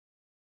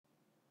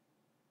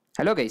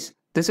Hello guys,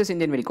 this is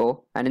Indian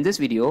Medico and in this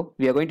video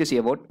we are going to see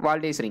about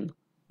Waldeyer's ring.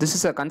 This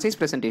is a concise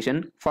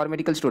presentation for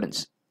medical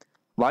students.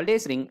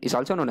 Waldeyer's ring is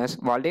also known as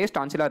Waldeyer's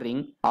tonsillar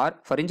ring or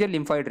pharyngeal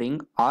lymphoid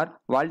ring or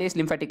Waldeyer's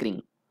lymphatic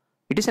ring.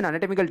 It is an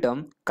anatomical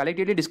term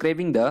collectively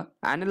describing the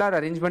annular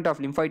arrangement of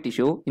lymphoid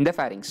tissue in the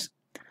pharynx.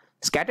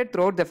 Scattered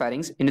throughout the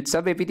pharynx in its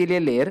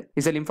subepithelial layer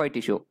is the lymphoid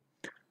tissue.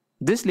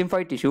 This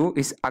lymphoid tissue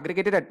is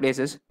aggregated at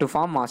places to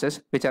form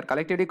masses which are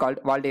collectively called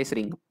Waldeyer's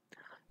ring.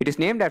 It is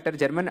named after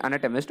German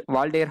anatomist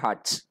Waldeyer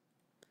Hartz.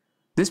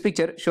 This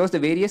picture shows the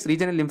various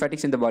regional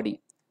lymphatics in the body.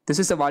 This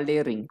is the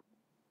Waldeyer ring.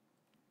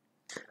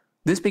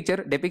 This picture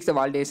depicts the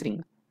Waldeyer's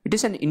ring. It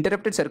is an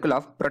interrupted circle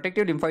of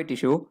protective lymphoid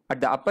tissue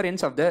at the upper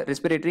ends of the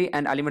respiratory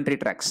and alimentary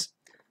tracts.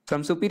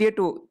 From superior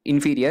to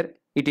inferior,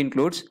 it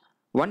includes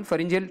one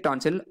pharyngeal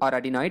tonsil or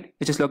adenoid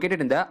which is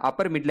located in the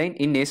upper midline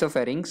in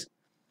nasopharynx,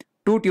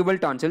 two tubal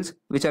tonsils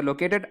which are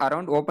located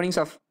around openings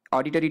of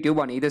auditory tube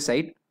on either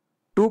side,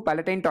 two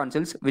palatine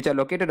tonsils which are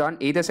located on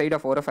either side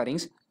of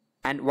oropharynx,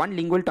 and one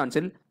lingual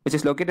tonsil which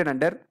is located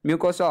under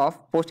mucosa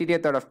of posterior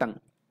third of tongue.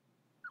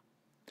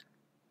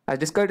 As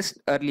discussed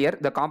earlier,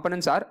 the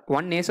components are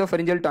one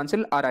nasopharyngeal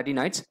tonsil or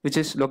adenoids which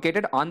is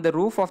located on the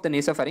roof of the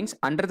nasopharynx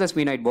under the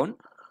sphenoid bone,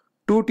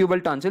 two tubal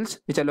tonsils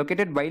which are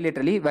located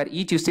bilaterally where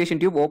each eustachian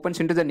tube opens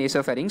into the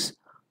nasopharynx,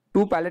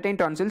 two palatine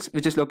tonsils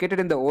which is located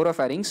in the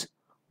oropharynx,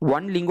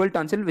 one lingual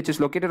tonsil which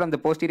is located on the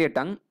posterior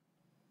tongue.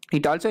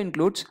 It also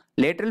includes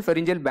lateral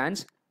pharyngeal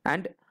bands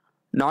and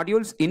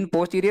nodules in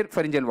posterior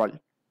pharyngeal wall.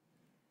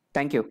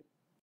 Thank you.